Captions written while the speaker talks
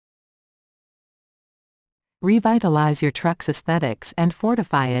Revitalize your truck's aesthetics and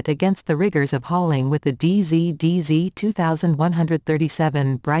fortify it against the rigors of hauling with the Dee Zee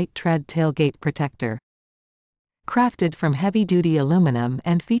DZ2137 Brite-Tread Tailgate Protector. Crafted from heavy-duty aluminum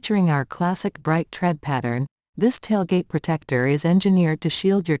and featuring our classic Brite-Tread pattern, this tailgate protector is engineered to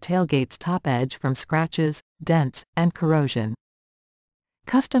shield your tailgate's top edge from scratches, dents, and corrosion.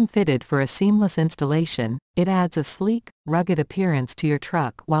 Custom fitted for a seamless installation, it adds a sleek, rugged appearance to your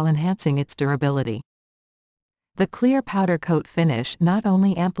truck while enhancing its durability. The clear powder coat finish not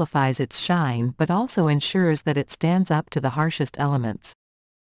only amplifies its shine but also ensures that it stands up to the harshest elements.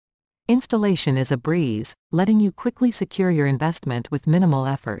 Installation is a breeze, letting you quickly secure your investment with minimal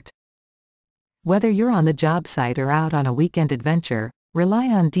effort. Whether you're on the job site or out on a weekend adventure, rely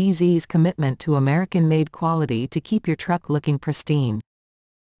on Dee Zee's commitment to American-made quality to keep your truck looking pristine.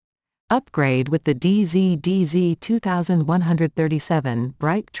 Upgrade with the Dee Zee DZ2137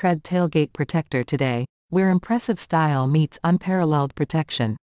 Brite-Tread Tailgate Protector today, where impressive style meets unparalleled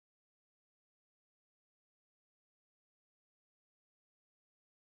protection.